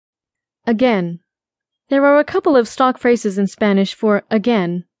Again. There are a couple of stock phrases in Spanish for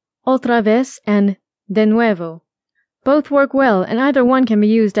again, otra vez and de nuevo. Both work well and either one can be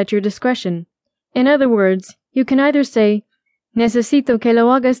used at your discretion. In other words, you can either say, necesito que lo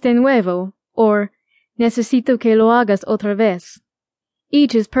hagas de nuevo, or necesito que lo hagas otra vez.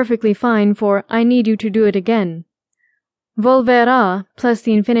 Each is perfectly fine for I need you to do it again. Volverá plus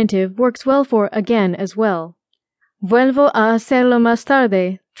the infinitive works well for again as well. Vuelvo a hacerlo más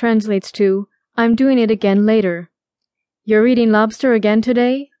tarde translates to I'm doing it again later. You're eating lobster again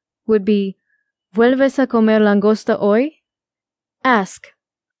today would be ¿Vuelves a comer langosta hoy? Ask.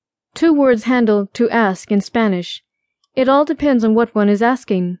 2 words handle to ask in Spanish. It all depends on what one is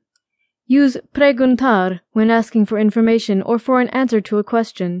asking. Use preguntar when asking for information or for an answer to a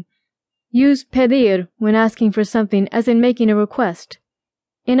question. Use pedir when asking for something as in making a request.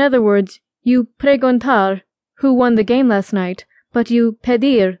 In other words, you preguntar who won the game last night, but you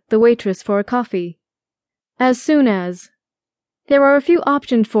pedir the waitress for a coffee. As soon as. There are a few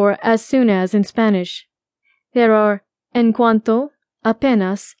options for as soon as in Spanish. There are en cuanto,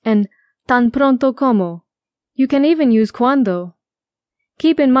 apenas, and tan pronto como. You can even use cuando.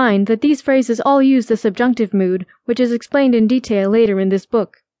 Keep in mind that these phrases all use the subjunctive mood, which is explained in detail later in this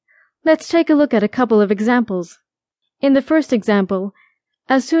book. Let's take a look at a couple of examples. In the first example,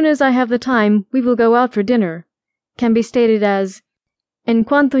 as soon as I have the time, we will go out for dinner, can be stated as en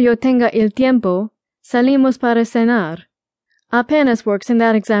cuanto yo tenga el tiempo, salimos para cenar. Apenas works in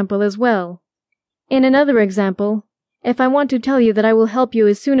that example as well. In another example, if I want to tell you that I will help you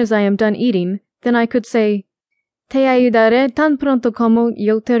as soon as I am done eating, then I could say, te ayudaré tan pronto como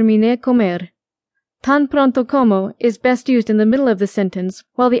yo termine comer. Tan pronto como is best used in the middle of the sentence,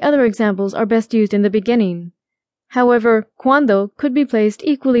 while the other examples are best used in the beginning. However, cuando could be placed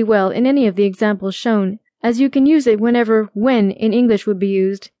equally well in any of the examples shown, as you can use it whenever when in English would be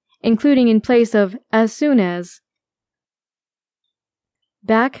used, including in place of as soon as.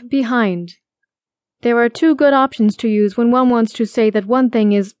 Back, behind. There are 2 good options to use when one wants to say that one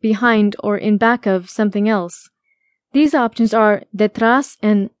thing is behind or in back of something else. These options are detrás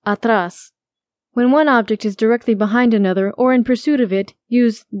and atrás. When one object is directly behind another or in pursuit of it,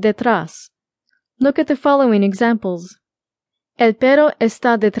 use detrás. Look at the following examples. El perro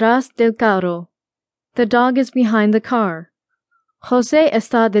está detrás del carro. The dog is behind the car. José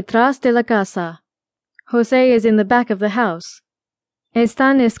está detrás de la casa. José is in the back of the house.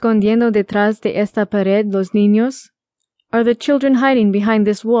 ¿Están escondiendo detrás de esta pared los niños? Are the children hiding behind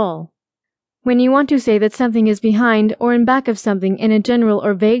this wall? When you want to say that something is behind or in back of something in a general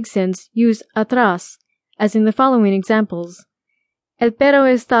or vague sense, use atrás, as in the following examples. El perro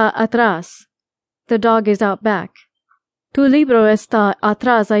está atrás. The dog is out back. Tu libro está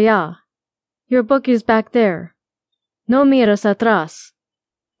atrás allá. Your book is back there. No miras atrás.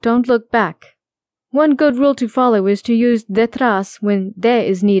 Don't look back. One good rule to follow is to use detrás when de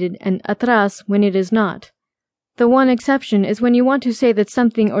is needed and atrás when it is not. The one exception is when you want to say that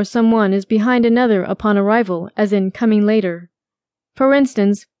something or someone is behind another upon arrival, as in coming later. For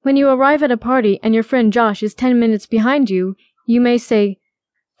instance, when you arrive at a party and your friend Josh is 10 minutes behind you, you may say,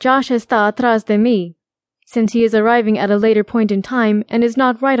 Josh está atrás de mí, since he is arriving at a later point in time and is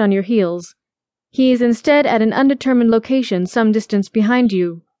not right on your heels. He is instead at an undetermined location some distance behind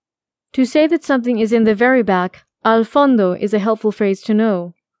you. To say that something is in the very back, al fondo is a helpful phrase to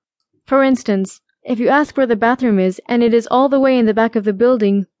know. For instance, if you ask where the bathroom is and it is all the way in the back of the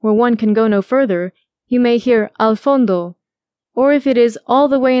building where one can go no further, you may hear al fondo. Or if it is all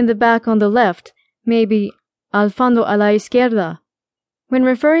the way in the back on the left, maybe al fondo a la izquierda. When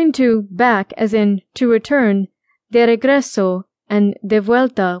referring to back as in to return, de regreso and de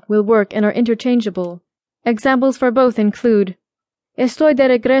vuelta will work and are interchangeable. Examples for both include Estoy de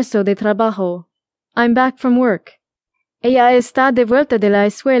regreso de trabajo. I'm back from work. Ella está de vuelta de la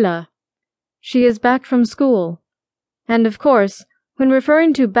escuela. She is back from school. And of course, when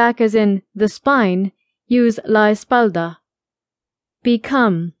referring to back as in the spine, use la espalda.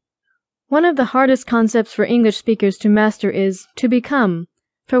 Become. One of the hardest concepts for English speakers to master is to become,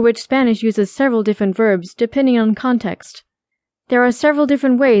 for which Spanish uses several different verbs depending on context. There are several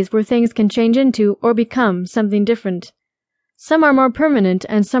different ways where things can change into or become something different. Some are more permanent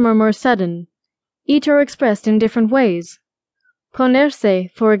and some are more sudden. Each are expressed in different ways. Ponerse,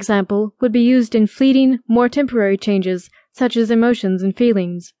 for example, would be used in fleeting, more temporary changes, such as emotions and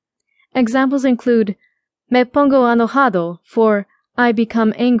feelings. Examples include me pongo enojado for I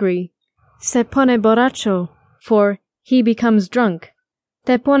become angry, se pone borracho for he becomes drunk,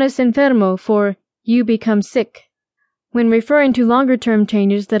 te pones enfermo for you become sick. When referring to longer-term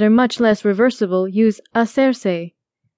changes that are much less reversible, use hacerse.